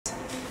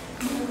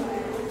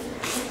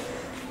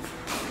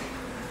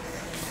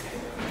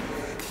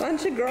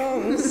Bunch of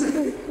groms.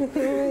 Oh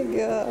my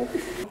god.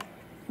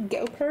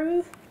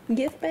 Gopro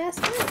gift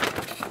basket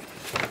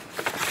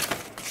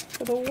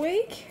for the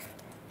week.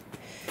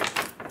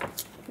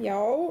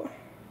 Yo.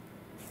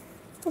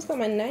 It's got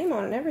my name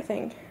on it and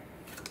everything.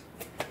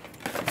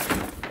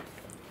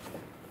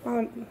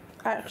 I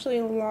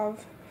actually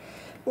love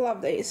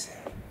these.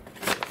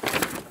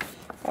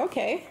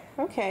 Okay.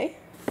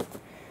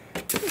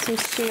 Some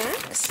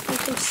snacks and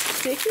some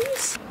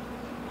stickers.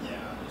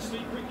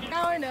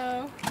 Now I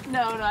know.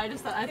 No, I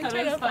thought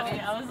it was funny.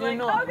 I was like,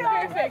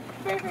 okay,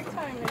 perfect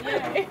timing.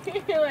 Yay.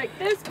 You're like,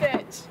 this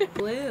bitch.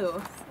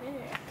 Blue.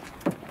 Yeah.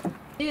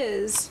 It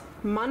is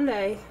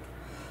Monday.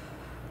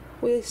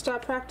 We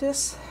start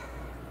practice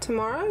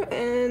tomorrow,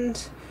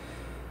 and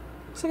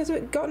looks like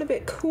it's gotten a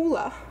bit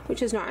cooler,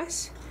 which is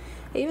nice.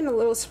 Even a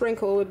little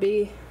sprinkle would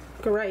be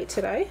great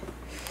today.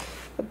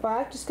 The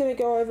bike, just going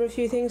to go over a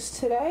few things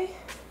today.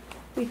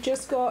 We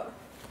just got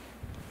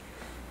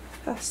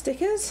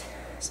stickers,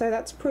 so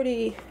that's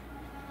pretty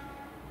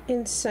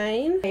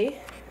insane.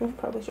 Oh,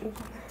 probably shouldn't.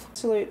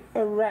 Absolute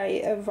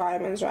array of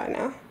vitamins right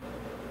now.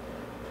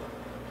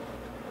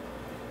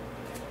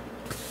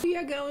 We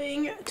are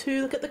going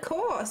to look at the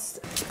course.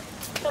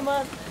 Come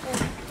on.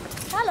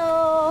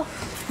 Hallå!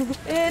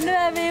 Nu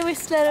är vi i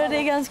Whistler och det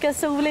är ganska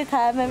soligt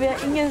här, men vi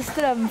har ingen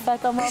ström för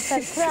att de har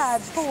fällt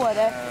träd på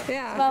det.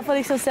 Yeah. Man får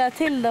liksom säga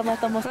till dem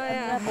att de måste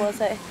ändra på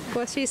sig.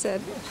 What she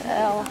said.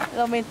 Ja,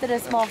 de är inte det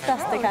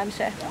smartaste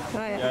kanske.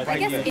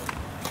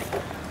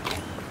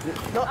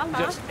 Not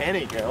just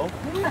any girl.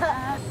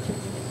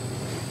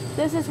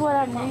 This is what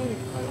I need.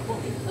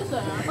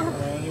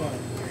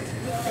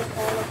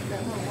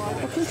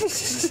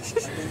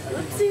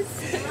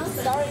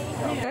 Sorry.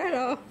 I don't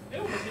know.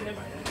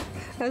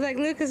 I was like,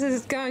 Lucas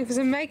is going for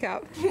some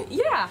makeup.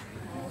 Yeah.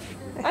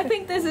 I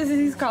think this is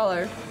his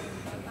color.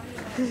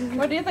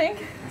 What do you think?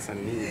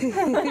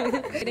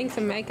 Getting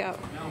some makeup.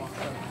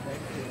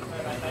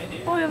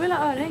 Jag vill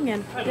ha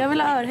örhängen.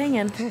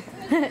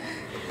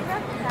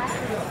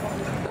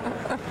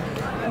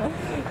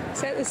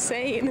 Set the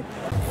scene.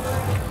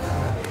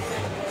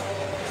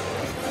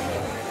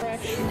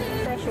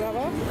 Fresh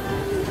rubber.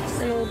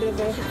 And a little bit of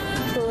a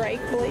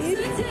brake bleed.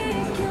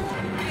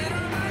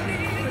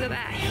 Look at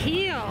that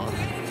heel.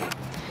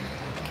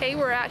 Okay,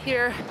 we're out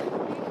here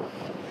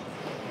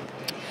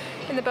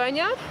in the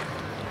boneyard,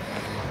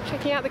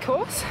 checking out the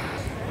course.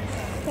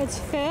 It's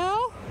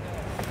Phil.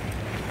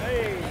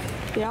 Hey.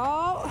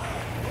 Yo.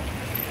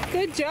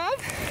 Good job.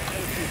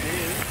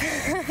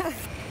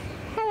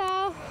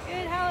 Hello.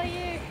 Good, how are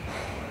you?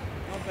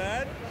 Not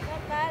bad.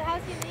 Not bad,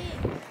 how's your knee?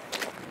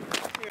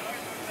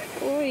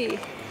 Oi.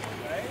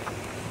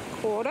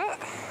 Quarter.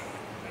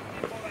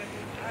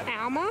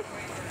 Alma.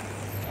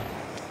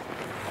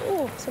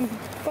 Oh, some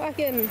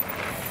fucking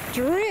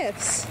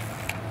drifts.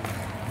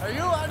 Are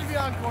you allowed to be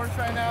on course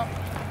right now?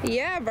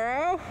 Yeah,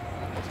 bro.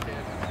 Just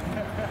kidding.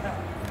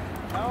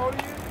 How old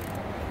are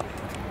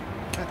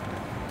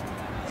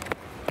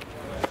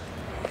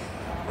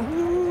you?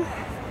 Ooh.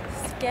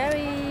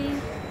 Scary.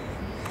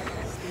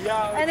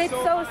 Yeah. And it's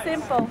so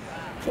simple.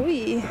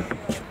 Oi.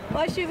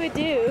 What should we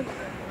do?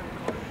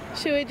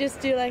 Should we just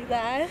do like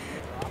that?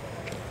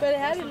 But it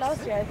had it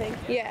last year, I think.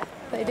 Yeah,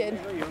 they did.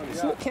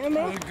 Look,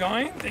 camera. How's it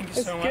going? Thank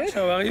you so Good. much.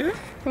 How are you?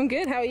 I'm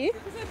good. How are you?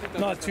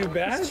 Not too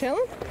bad. Just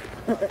chilling.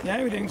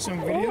 Yeah, we're doing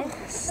some video.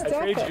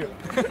 Stop it.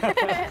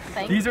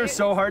 These are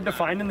so hard to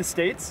find in the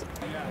States.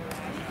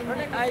 How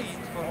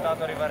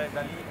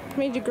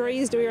many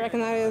degrees do we reckon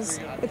that is?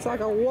 It's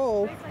like a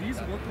wall.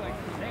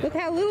 Look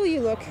how little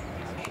you look.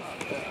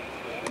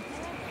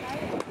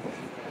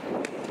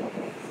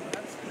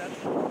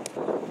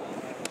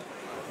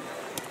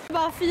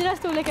 Bara 4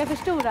 storlekar för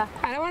stora.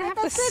 I don't want to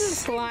have to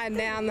slide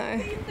down though.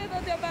 Inte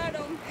att jag bär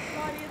dem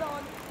varje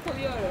dag. Vad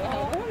gör du?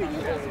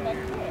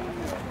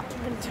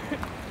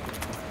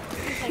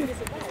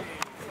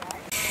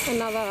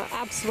 Another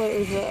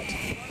absolutely vert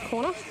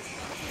corner.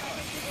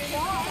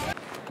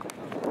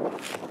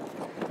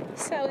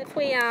 So if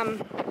we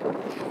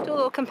do a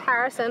little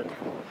comparison,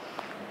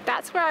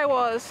 that's where I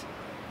was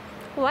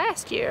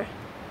last year,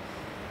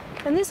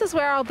 and this is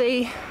where I'll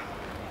be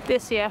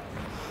this year.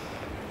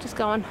 Just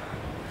going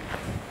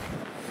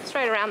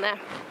straight around there.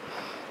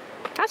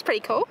 That's pretty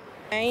cool.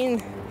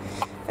 Main,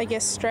 I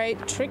guess,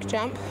 straight trick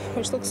jump,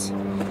 which looks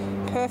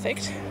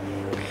perfect.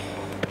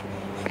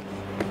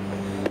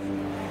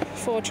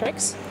 4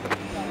 tricks,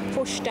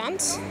 4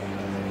 stunts.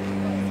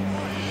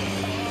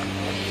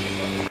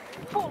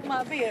 Hold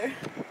my beer.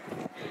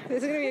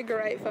 This is gonna be a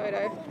great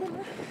photo.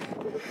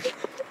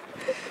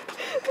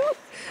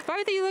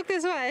 Both of you look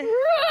this way.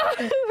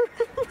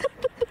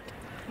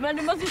 Men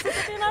du måste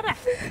sätta dina rätt.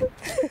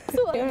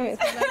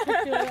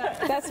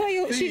 That's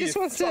why she just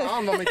wants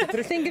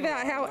to think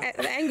about how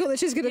the angle that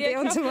she's gonna be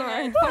on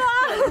tomorrow.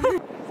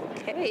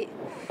 Okay.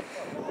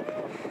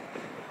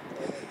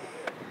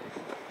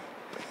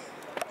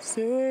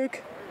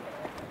 Sick.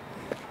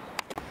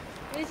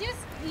 It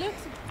just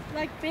looks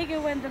like bigger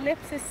when the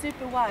lips is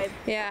super wide.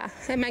 Yeah,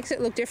 it makes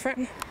it look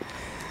different.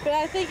 But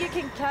I think you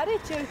can cut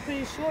it to a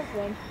pretty short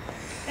one.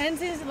 And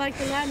since like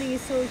the landing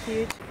is so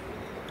huge.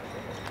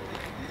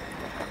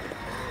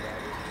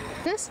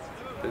 This?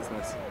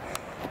 Business.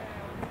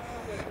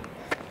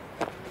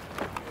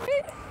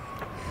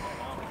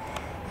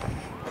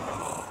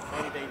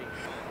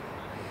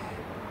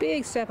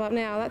 Big step up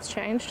now, that's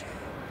changed.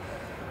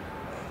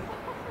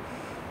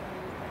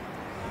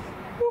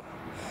 Woo.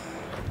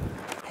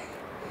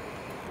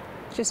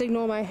 Just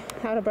ignore my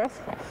out of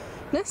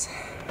breathness.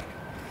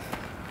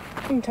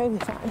 I'm totally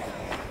fine.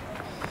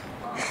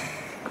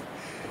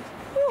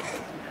 Woo.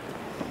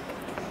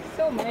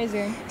 So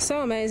amazing.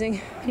 So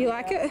amazing. You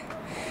like it?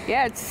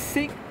 Yeah, it's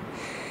sick.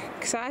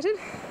 Excited?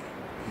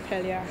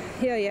 Hell yeah.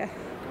 Yeah, yeah.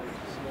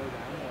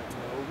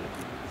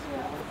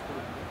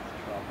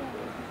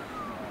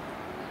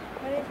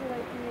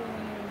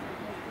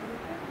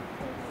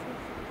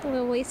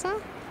 Little Lisa?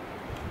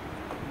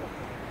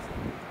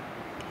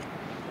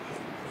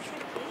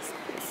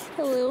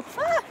 Hello.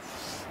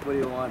 What do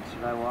you want?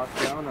 Should I walk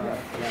down or? Yeah.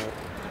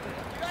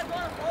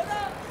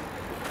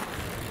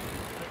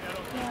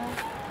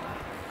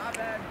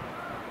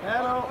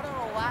 Hello.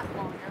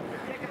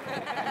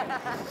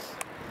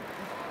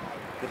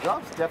 The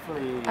job's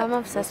definitely. I'm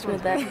obsessed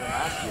with that.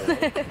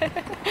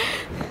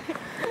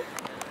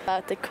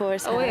 About the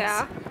course. Oh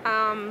yeah.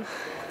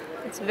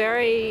 It's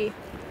very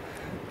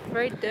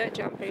dirt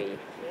jumpy.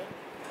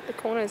 The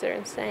corners are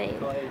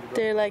insane.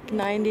 They're like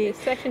 90. This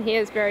section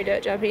here is very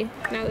dirt jumpy.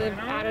 Now they've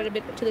added a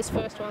bit to this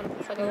first one.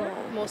 It's like a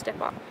lot more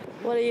step up.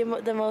 What are you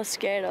the most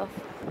scared of?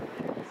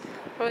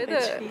 Probably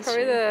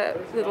the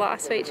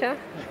last feature.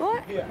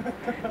 What?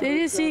 Did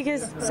you see?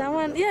 Because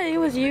someone, yeah, it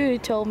was you who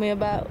told me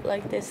about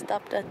like they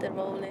stopped at the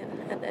roll-in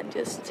and then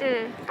just.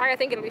 I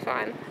think it'll be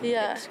fine.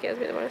 Yeah. It scares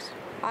me the most.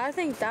 I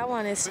think that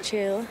one is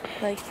chill.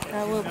 Like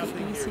that will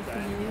be easy for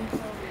you.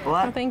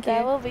 What? Oh, thank you.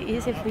 That will be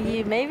easy for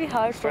you. Maybe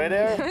hard for me.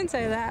 Don't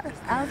say that.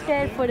 I'm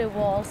scared for the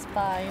wall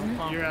spine.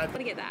 I'm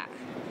gonna get that.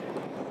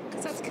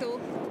 Cause that's cool.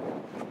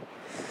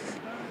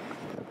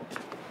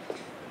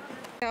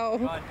 Oh,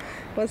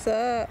 what's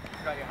up?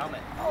 Got your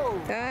helmet.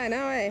 Ah,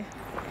 no way.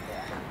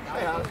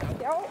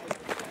 Yo.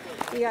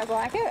 You guys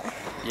like it?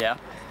 Yeah.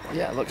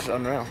 Yeah, it looks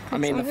unreal. I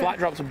mean, the flat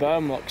drop to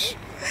berm looks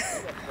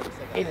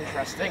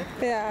interesting.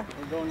 Yeah.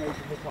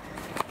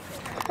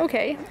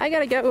 Okay, I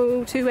gotta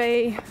go to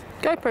a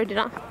GoPro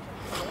dinner.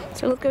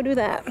 So let's go do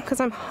that, because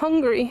I'm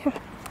hungry.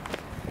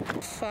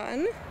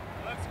 Fun.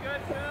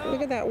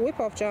 Look at that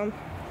whip-off jump.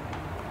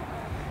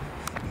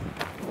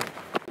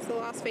 It's the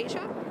last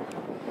feature.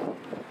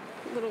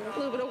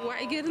 Little bit of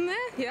wagon in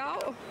there, yeah.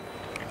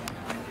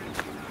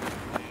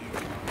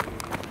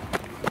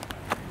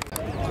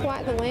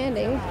 Quite the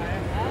landing.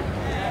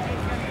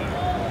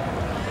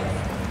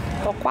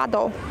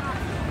 Tocado.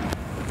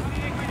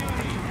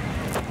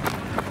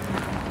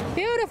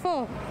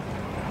 Beautiful.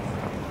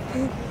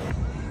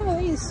 What are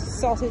these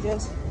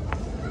sausages?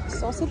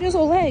 Sausages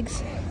or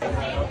legs?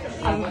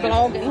 I'm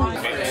vlogging.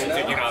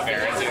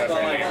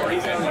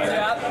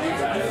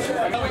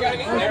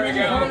 There we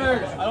go.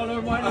 I don't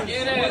know why.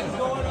 Get in.